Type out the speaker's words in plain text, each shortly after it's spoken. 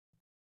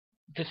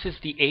This is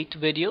the 8th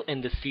video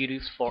in the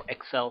series for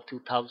Excel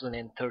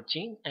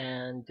 2013,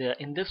 and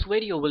in this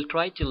video we'll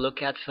try to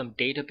look at some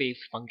database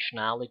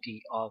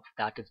functionality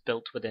that is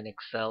built within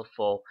Excel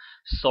for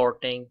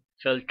sorting,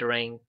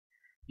 filtering.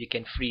 You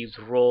can freeze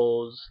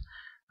rows,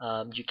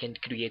 you can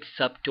create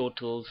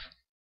subtotals,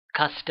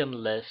 custom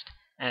list,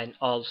 and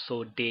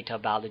also data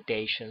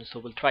validation. So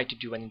we'll try to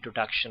do an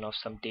introduction of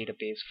some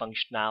database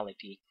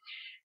functionality,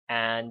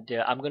 and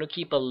I'm going to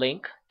keep a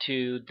link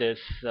to this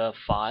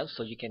file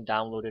so you can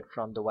download it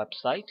from the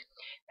website.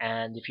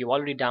 And if you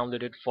already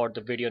downloaded for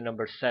the video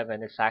number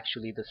 7, it's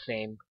actually the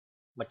same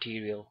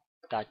material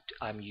that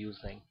I'm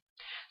using.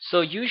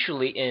 So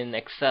usually in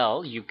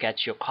Excel you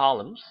get your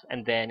columns,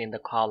 and then in the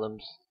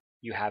columns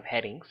you have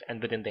headings, and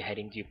within the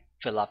headings you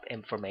fill up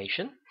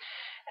information.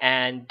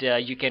 And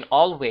you can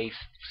always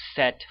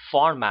set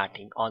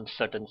formatting on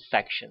certain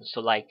sections. So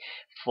like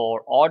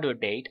for order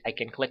date, I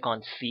can click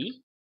on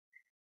C.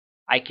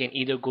 I can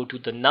either go to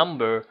the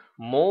number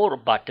more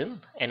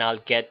button and I'll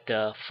get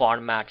the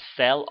format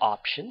cell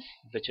options,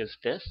 which is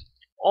this,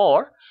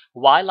 or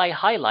while I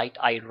highlight,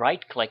 I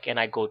right click and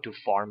I go to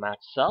format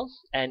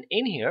cells, and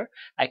in here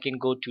I can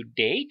go to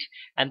date,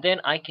 and then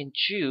I can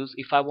choose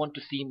if I want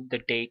to see the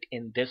date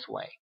in this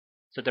way.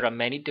 So there are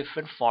many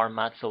different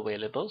formats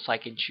available, so I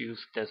can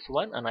choose this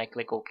one and I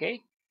click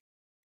OK.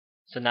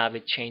 So now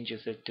it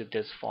changes it to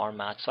this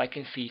format, so I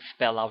can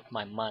spell out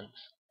my months.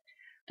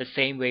 The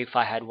same way, if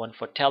I had one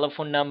for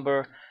telephone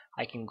number,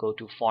 I can go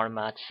to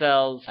format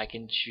cells, I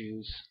can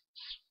choose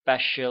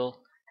special,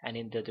 and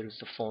in there is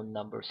the phone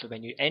number. So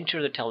when you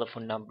enter the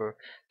telephone number,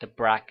 the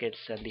brackets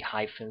and the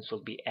hyphens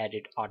will be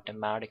added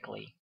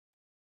automatically.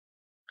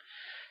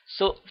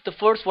 So the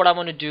first, what I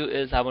want to do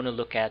is I want to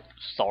look at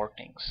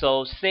sorting.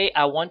 So say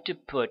I want to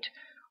put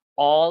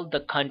all the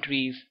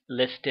countries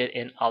listed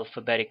in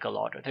alphabetical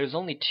order. There's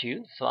only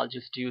 2, so I'll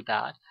just do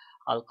that.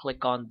 I'll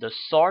click on the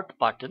sort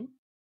button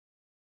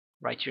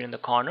right here in the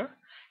corner,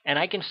 and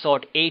I can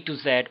sort A to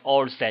Z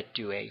or Z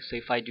to A. So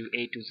if I do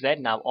A to Z,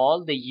 now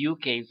all the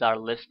UKs are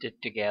listed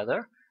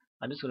together.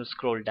 I'm just going to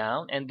scroll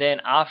down, and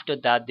then after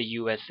that the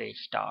USA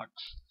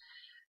starts.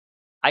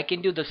 I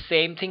can do the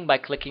same thing by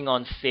clicking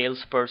on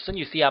salesperson.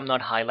 You see I'm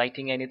not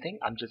highlighting anything.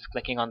 I'm just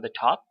clicking on the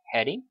top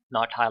heading,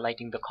 not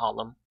highlighting the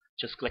column,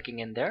 just clicking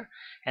in there.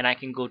 And I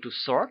can go to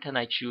sort and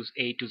I choose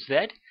A to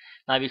Z.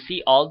 Now you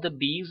see all the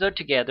B's are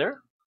together,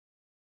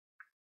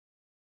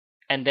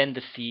 and then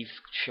the C's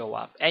show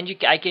up. And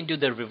I can do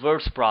the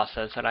reverse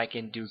process, and I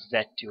can do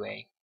Z to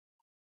A.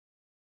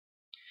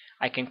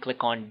 I can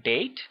click on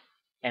date,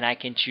 and I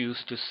can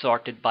choose to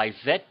sort it by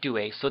Z to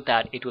A so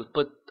that it will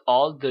put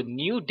all the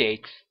new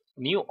dates,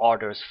 new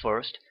orders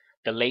first,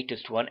 the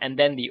latest one, and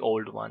then the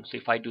old one. So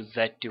if I do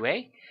Z to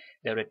A,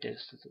 there it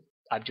is.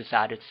 I've just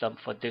added some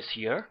for this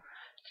year,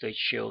 so it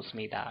shows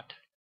me that.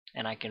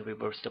 And I can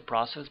reverse the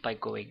process by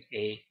going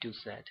A to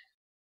Z.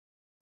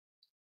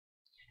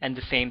 And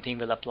the same thing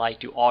will apply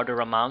to order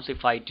amounts.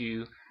 If I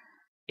do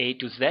A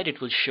to Z, it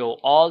will show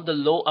all the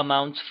low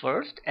amounts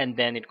first, and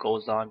then it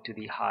goes on to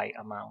the high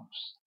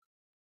amounts.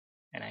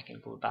 And I can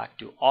go back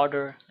to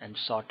order and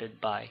sort it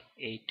by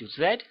A to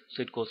Z,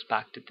 so it goes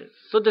back to this.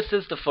 So this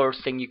is the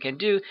first thing you can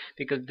do,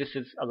 because this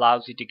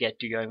allows you to get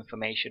to your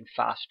information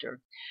faster.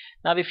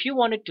 Now if you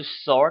wanted to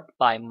sort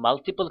by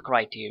multiple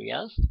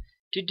criteria,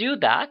 to do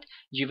that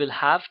you will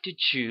have to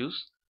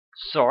choose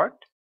sort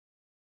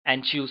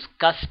and choose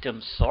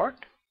custom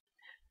sort.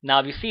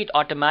 Now you see it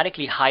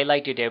automatically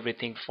highlighted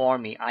everything for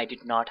me. I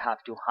did not have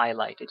to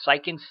highlight it. So I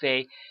can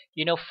say,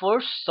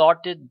 first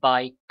sorted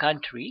by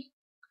country,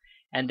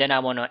 and then I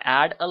want to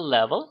add a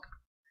level,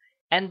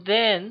 and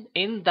then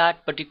in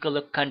that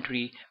particular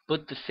country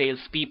put the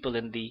salespeople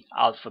in the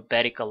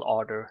alphabetical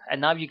order.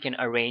 And now you can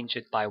arrange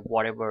it by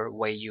whatever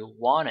way you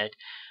want it.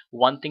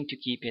 One thing to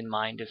keep in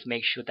mind is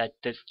make sure that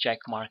this check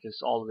mark is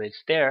always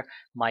there.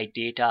 My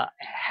data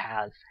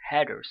has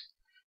headers,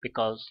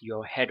 because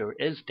your header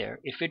is there.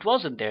 If it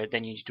wasn't there,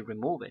 then you need to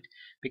remove it,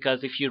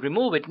 because if you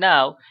remove it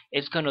now,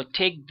 it's going to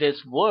take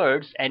these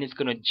words and it's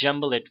going to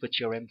jumble it with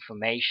your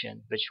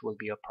information, which will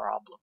be a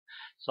problem.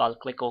 So I'll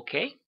click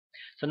OK.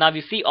 So now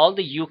you see all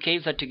the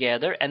UKs are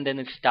together, and then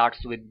it starts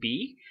with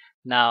B.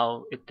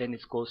 Now it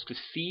goes to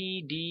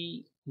C,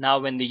 D. Now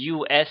when the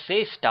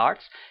USA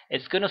starts,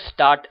 it's going to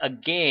start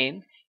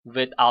again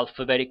with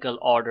alphabetical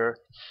order,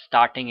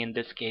 starting in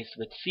this case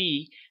with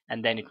C,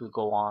 and then it will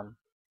go on.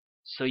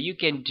 So you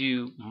can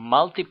do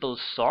multiple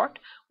sort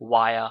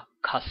via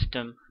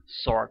custom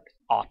sort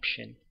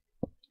option.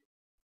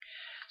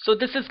 So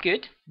this is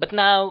good, but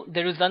now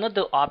there is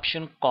another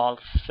option called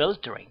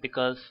filtering,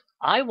 because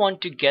I want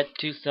to get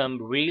to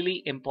some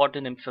really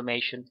important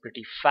information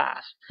pretty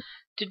fast.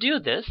 To do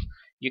this,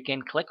 you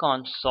can click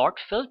on sort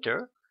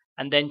filter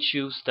and then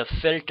choose the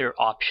filter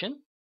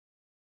option.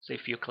 So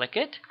if you click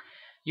it,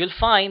 you'll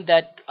find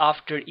that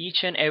after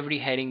each and every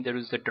heading there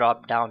is a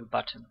drop down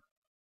button.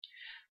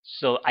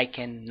 So I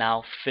can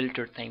now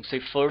filter things. So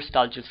first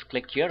I'll just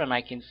click here and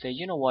I can say,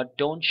 you know what,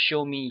 don't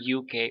show me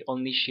UK,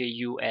 only show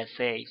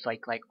USA. So I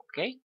click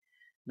OK.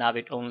 Now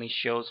it only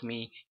shows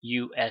me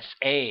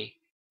USA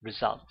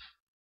results.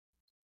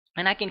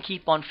 And I can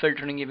keep on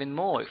filtering even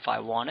more if I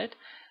want it.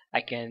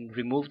 I can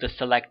remove the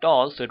select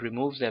all, so it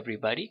removes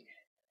everybody,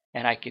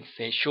 and I can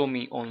say show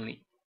me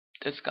only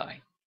this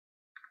guy.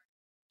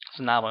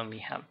 So now I only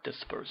have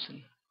this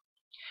person.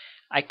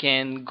 I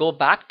can go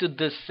back to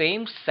this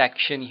same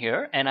section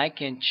here and I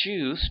can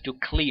choose to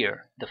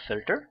clear the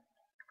filter.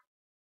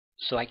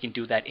 So I can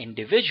do that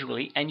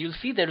individually, and you'll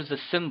see there is a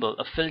symbol,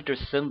 a filter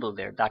symbol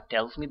there that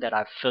tells me that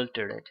I've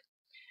filtered it.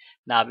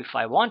 Now if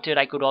I wanted,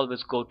 I could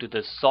always go to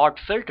the sort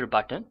filter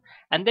button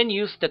and then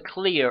use the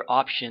clear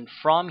option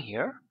from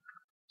here.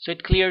 So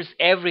it clears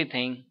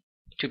everything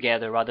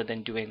together rather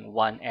than doing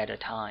one at a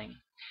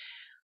time.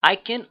 I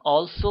can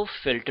also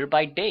filter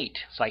by date.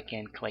 So I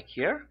can click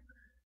here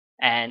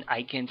and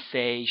I can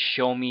say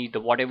show me the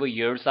whatever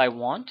years I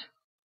want.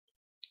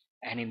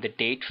 And in the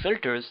date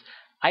filters,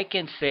 I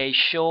can say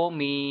show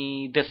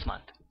me this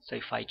month. So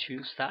if I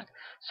choose that,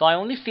 so I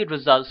only see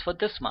results for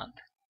this month.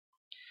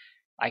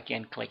 I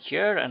can click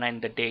here and in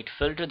the date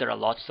filter there are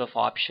lots of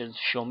options.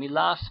 Show me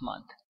last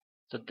month.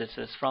 So this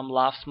is from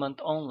last month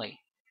only.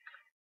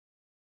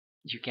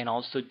 You can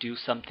also do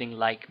something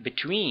like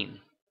between,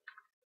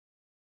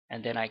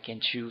 and then I can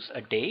choose a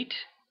date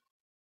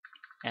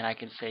and I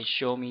can say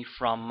show me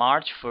from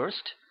March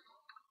 1st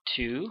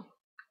to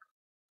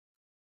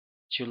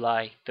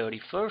July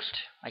 31st.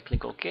 I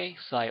click OK,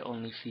 so I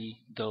only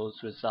see those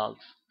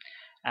results.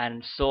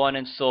 And so on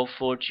and so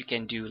forth. You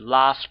can do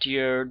last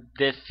year,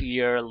 this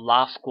year,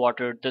 last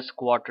quarter, this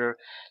quarter.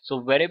 So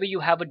wherever you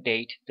have a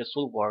date, this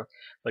will work.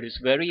 But it's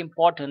very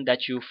important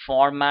that you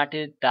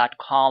formatted that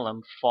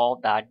column for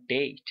that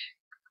date.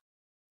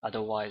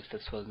 Otherwise,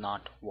 this will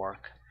not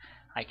work.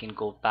 I can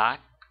go back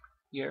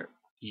here,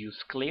 use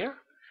clear.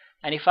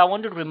 And if I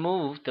want to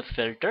remove the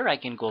filter, I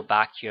can go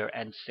back here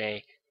and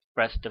say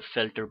press the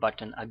filter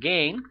button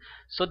again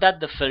so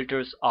that the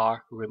filters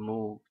are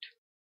removed.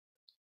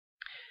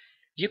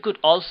 You could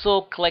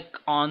also click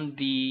on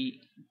the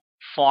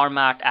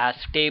format as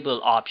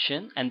table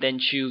option and then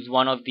choose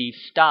one of these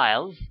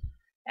styles,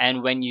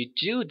 and when you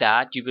do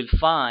that you will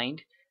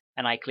find,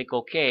 and I click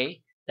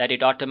OK, that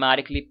it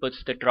automatically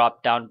puts the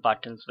drop down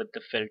buttons with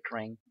the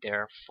filtering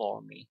there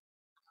for me.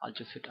 I'll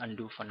just hit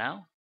undo for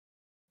now.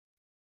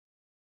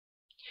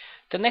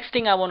 The next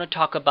thing I want to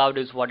talk about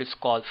is what is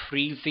called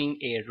freezing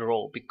a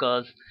row,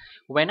 because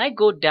when I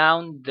go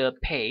down the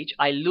page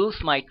I lose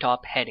my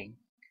top heading.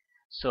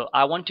 So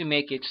I want to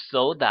make it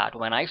so that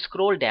when I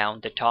scroll down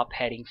the top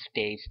heading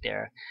stays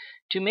there.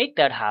 To make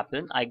that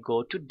happen, I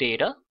go to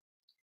data.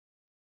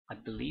 I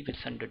believe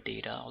it's under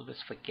data, I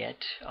always forget.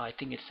 I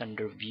think it's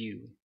under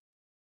view.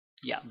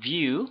 Yeah,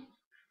 view,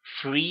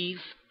 freeze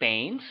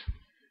panes,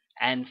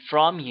 and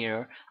from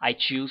here I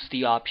choose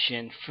the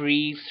option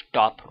freeze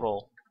top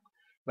row.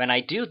 When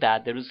I do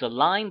that, there is a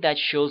line that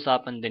shows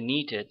up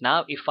underneath it.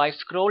 Now if I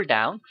scroll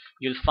down,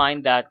 you'll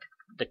find that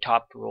the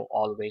top row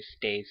always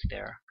stays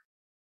there.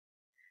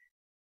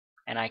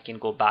 And I can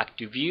go back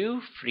to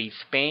view,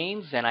 freeze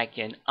panes, and I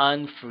can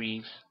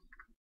unfreeze.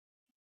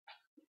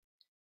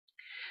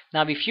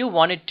 Now if you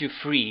wanted to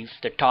freeze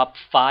the top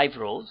 5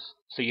 rows,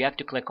 so you have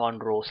to click on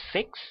row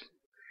 6,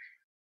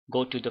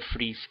 go to the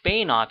freeze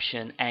pane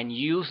option and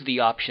use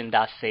the option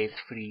that says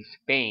freeze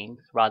panes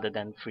rather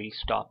than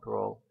freeze top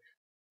row.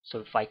 So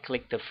if I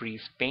click the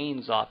freeze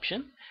panes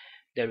option,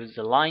 there is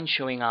a line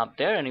showing up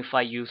there, and if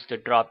I use the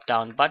drop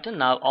down button,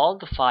 now all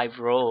the 5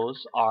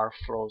 rows are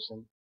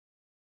frozen.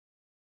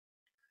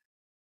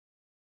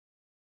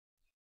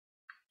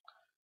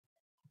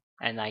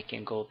 And I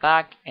can go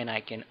back and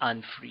I can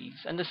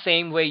unfreeze. And the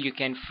same way you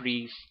can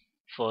freeze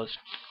first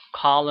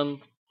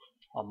column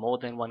or more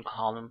than one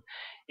column.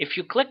 If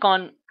you click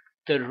on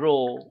the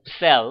row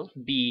cell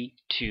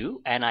B2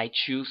 and I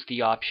choose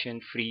the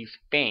option freeze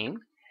pane,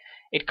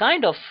 it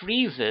kind of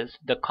freezes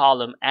the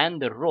column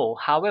and the row.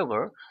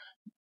 However,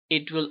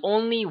 it will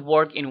only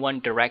work in one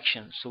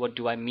direction. So what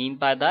do I mean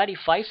by that?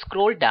 If I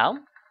scroll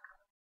down,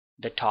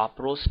 the top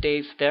row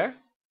stays there.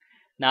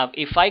 Now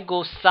if I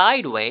go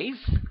sideways,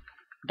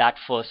 that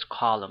first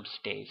column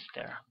stays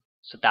there.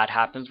 So that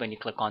happens when you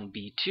click on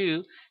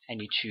B2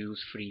 and you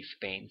choose freeze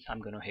panes.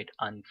 I'm going to hit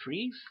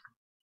unfreeze.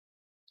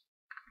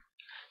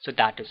 So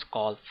that is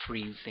called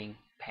freezing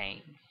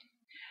pane.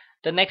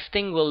 The next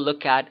thing we'll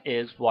look at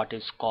is what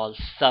is called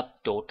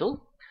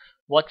subtotal.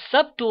 What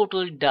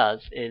subtotal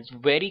does is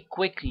very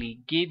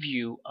quickly give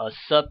you a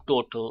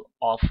subtotal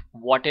of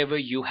whatever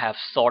you have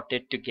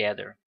sorted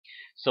together.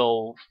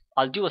 So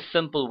I'll do a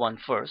simple one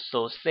first.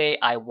 So say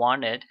I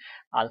wanted,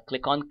 I'll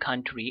click on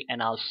country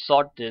and I'll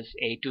sort this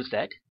A to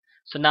Z.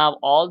 So now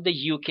all the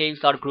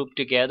UKs are grouped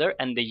together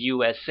and the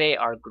USA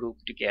are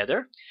grouped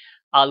together.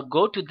 I'll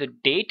go to the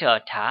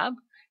data tab,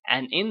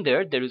 and in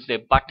there is a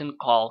button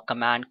called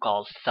command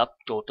called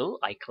subtotal.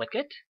 I click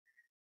it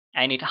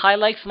and it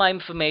highlights my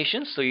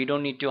information, so you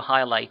don't need to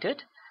highlight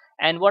it.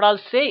 And what I'll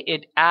say,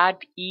 it add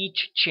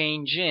each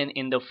change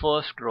in the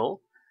first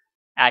row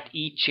at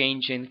each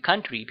change in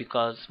country,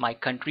 because my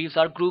countries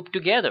are grouped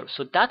together.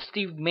 So that's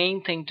the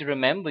main thing to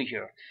remember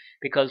here,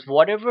 because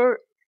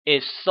whatever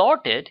is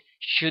sorted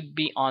should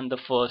be on the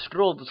first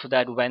row, so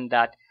that when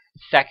that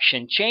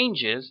section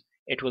changes,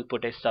 it will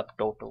put a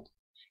subtotal.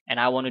 And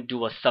I want to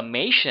do a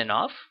summation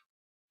of,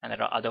 and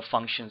there are other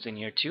functions in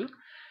here too,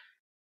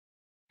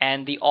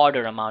 and the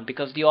order amount,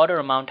 because the order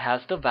amount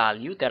has the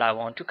value that I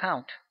want to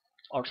count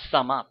or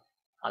sum up.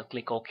 I'll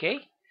click OK,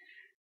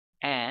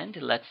 and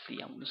let's see,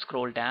 I'm going to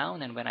scroll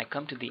down, and when I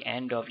come to the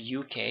end of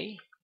UK,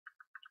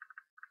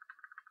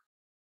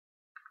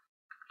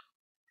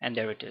 and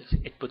there it is,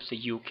 it puts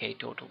the UK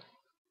total.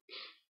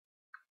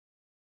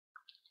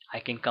 I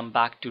can come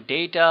back to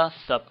data,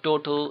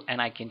 subtotal,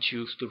 and I can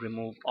choose to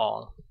remove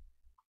all.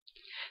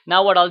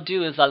 Now what I'll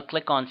do is I'll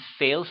click on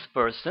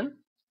salesperson,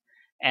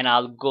 and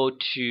I'll go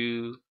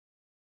to,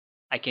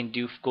 I can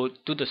go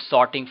to the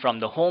sorting from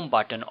the home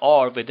button,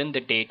 or within the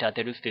data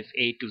there is this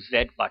A to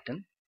Z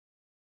button.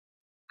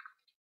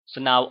 So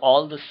now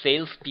all the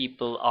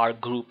salespeople are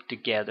grouped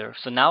together.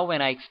 So now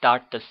when I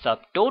start the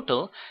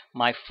subtotal,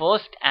 my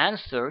first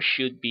answer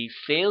should be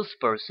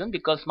salesperson,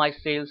 because my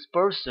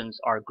salespersons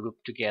are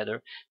grouped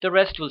together. The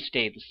rest will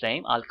stay the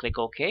same. I'll click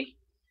OK.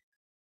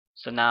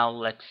 So now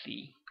let's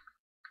see.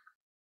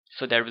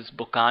 So there is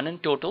Buchanan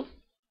total,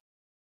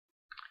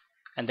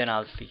 and then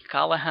I'll see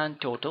Callahan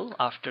total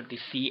after the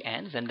C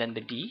ends, and then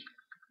the D.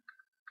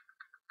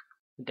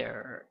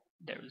 There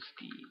is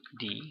the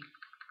D,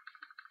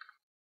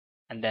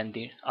 and then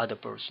the other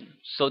person.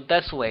 So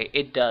this way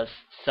it does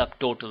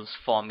subtotals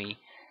for me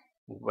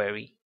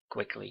very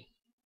quickly.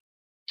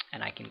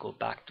 And I can go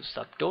back to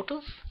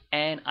subtotals,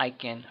 and I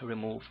can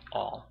remove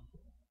all.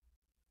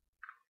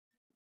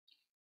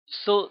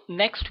 So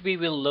next we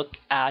will look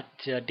at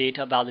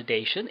data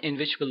validation, in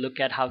which we'll look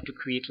at how to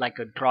create like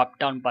a drop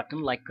down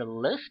button like a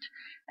list,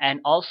 and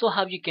also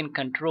how you can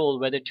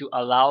control whether to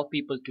allow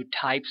people to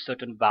type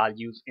certain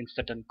values in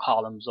certain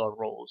columns or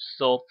rows.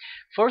 So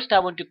first I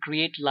want to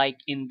create, like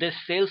in this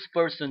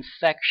salesperson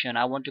section,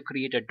 I want to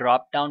create a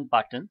drop down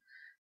button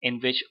in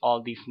which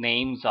all these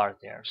names are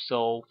there.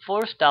 So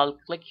first I'll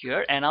click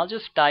here and I'll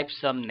just type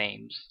some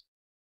names.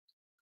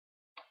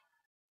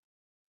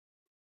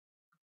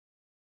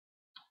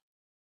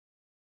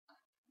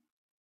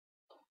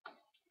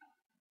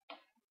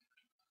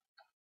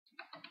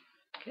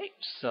 Okay,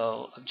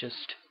 so I've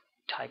just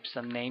typed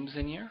some names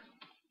in here.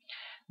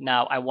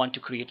 Now I want to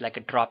create like a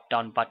drop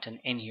down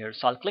button in here.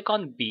 So I'll click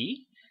on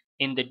B.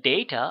 In the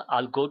data,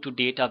 I'll go to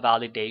data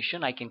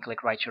validation. I can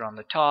click right here on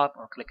the top,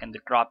 or click on the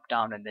drop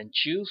down and then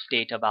choose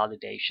data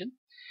validation.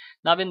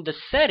 Now in the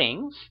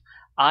settings,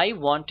 I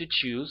want to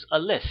choose a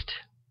list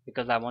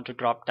because I want a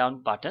drop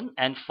down button.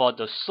 And for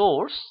the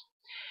source,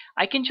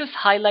 I can just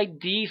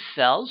highlight these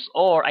cells,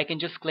 or I can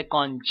just click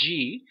on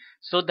G,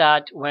 so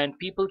that when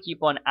people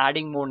keep on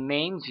adding more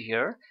names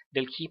here,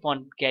 they'll keep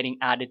on getting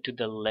added to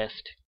the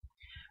list.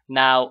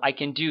 Now I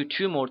can do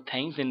two more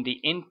things in the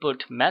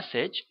input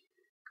message.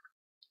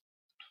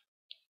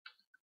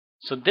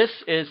 So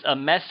this is a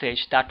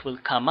message that will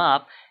come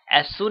up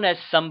as soon as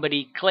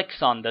somebody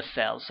clicks on the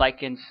cell. So I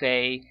can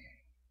say,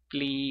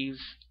 please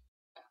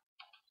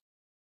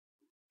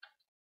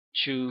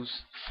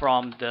choose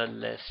from the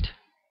list.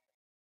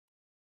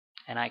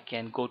 And I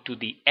can go to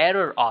the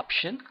error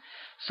option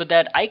so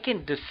that I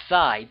can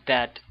decide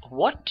that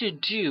what to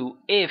do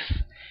if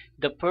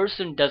the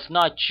person does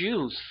not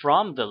choose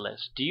from the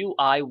list. Do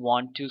I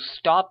want to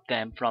stop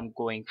them from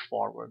going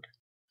forward,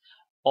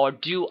 or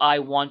do I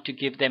want to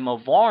give them a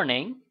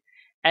warning,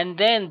 and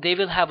then they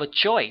will have a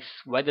choice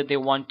whether they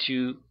want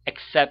to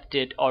accept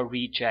it or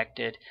reject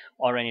it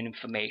or any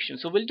information.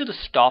 So we'll do the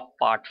stop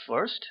part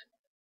first.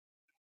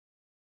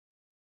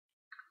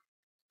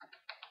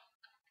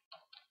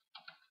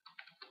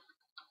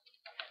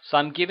 So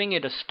I'm giving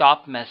it a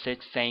stop message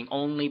saying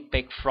only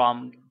pick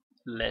from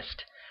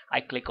list. I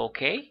click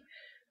OK.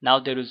 Now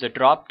there is a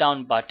drop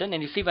down button,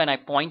 and you see when I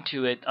point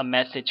to it, a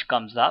message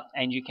comes up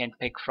and you can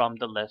pick from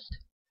the list.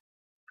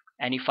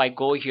 And if I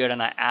go here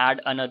and I add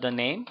another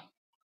name,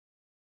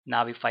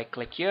 now if I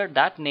click here,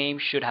 that name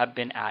should have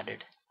been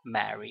added,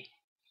 Mary.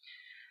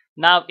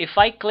 Now if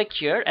I click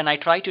here and I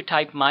try to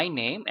type my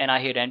name and I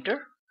hit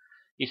enter,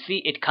 you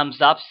see it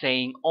comes up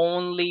saying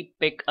only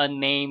pick a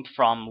name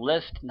from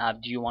list. Now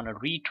do you want to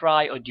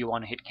retry, or do you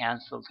want to hit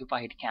cancel? So if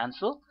I hit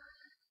cancel,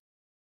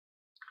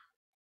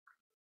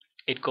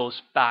 it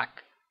goes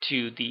back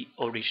to the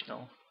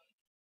original.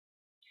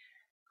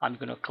 I'm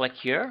going to click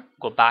here,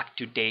 go back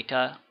to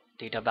data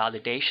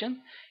validation.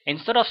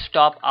 Instead of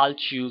stop, I'll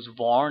choose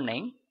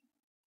warning,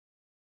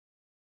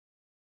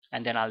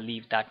 and then I'll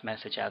leave that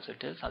message as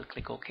it is. I'll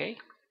click OK.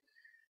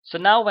 So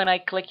now when I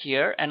click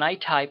here and I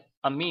type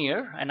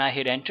Amir and I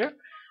hit enter,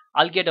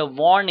 I'll get a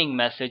warning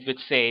message which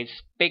says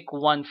pick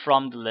one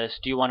from the list.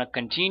 Do you want to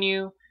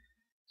continue?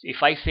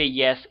 If I say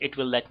yes, it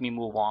will let me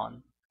move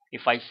on.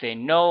 If I say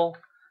no,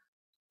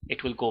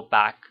 it will go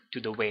back to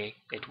the way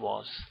it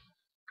was.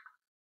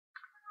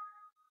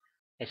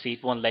 I see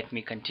it won't let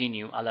me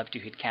continue. I'll have to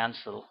hit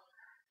cancel,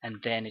 and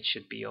then it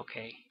should be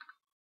okay.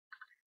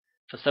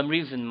 For some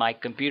reason my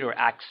computer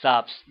acts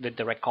up with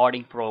the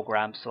recording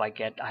program, so I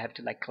have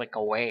to like click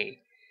away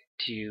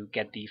to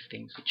get these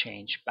things to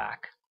change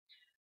back.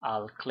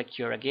 I'll click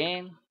here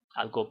again,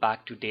 I'll go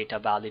back to data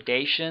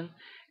validation,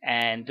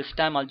 and this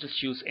time I'll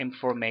just use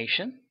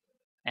information,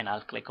 and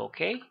I'll click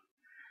OK.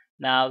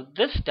 Now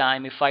this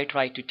time if I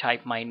try to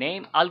type my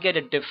name, I'll get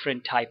a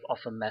different type of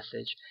a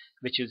message,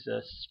 which is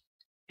a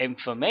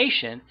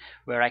information,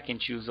 where I can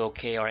choose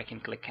OK or I can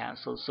click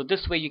cancel. So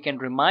this way you can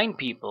remind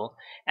people,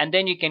 and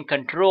then you can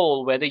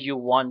control whether you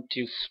want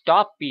to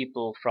stop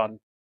people from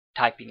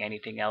typing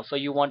anything else or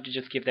you want to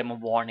just give them a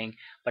warning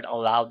but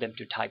allow them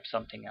to type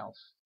something else.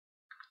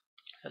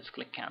 Let's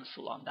click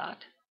cancel on that.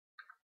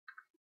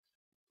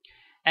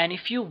 And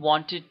if you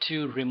wanted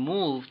to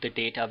remove the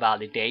data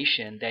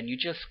validation, then you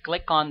just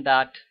click on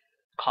that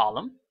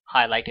column,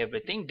 highlight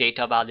everything,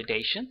 data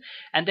validation,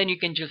 and then you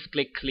can just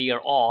click clear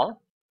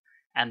all,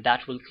 and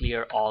that will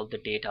clear all the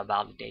data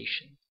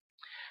validation.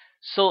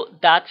 So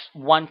that's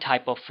one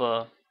type of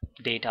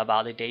data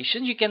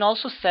validation. You can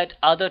also set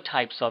other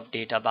types of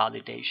data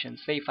validation.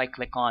 Say if I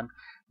click on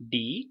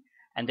D,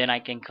 and then I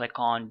can click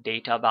on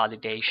data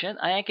validation,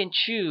 and I can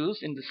choose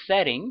in the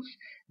settings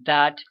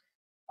that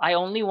I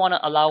only want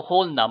to allow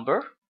whole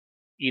number,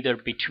 either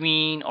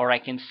between, or I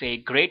can say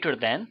greater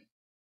than,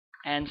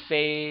 and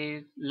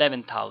say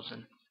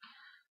 11,000.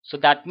 So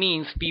that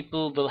means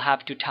people will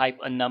have to type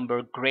a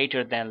number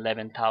greater than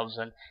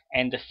 11,000,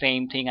 and the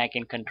same thing I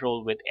can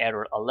control with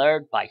error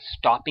alert by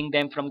stopping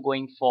them from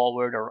going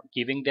forward, or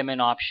giving them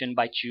an option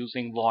by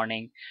choosing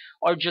warning,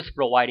 or just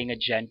providing a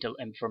gentle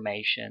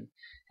information,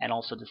 and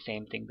also the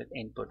same thing with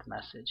input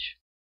message.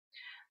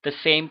 The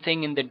same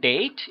thing in the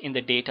date, in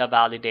the data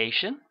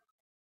validation.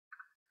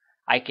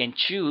 I can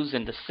choose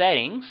in the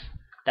settings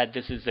that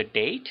this is a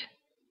date,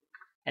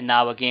 and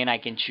now again I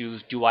can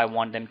choose, do I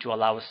want them to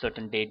allow a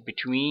certain date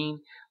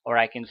between, or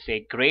I can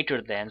say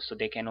greater than, so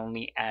they can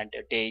only add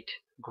a date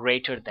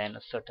greater than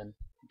a certain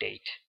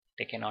date.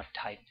 They cannot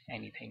type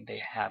anything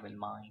they have in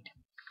mind.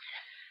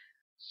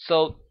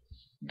 So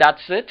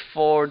that's it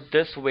for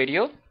this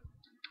video.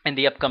 In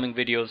the upcoming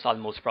videos I'll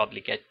most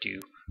probably get to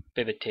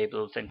pivot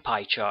tables and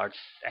pie charts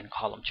and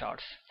column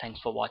charts. Thanks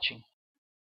for watching.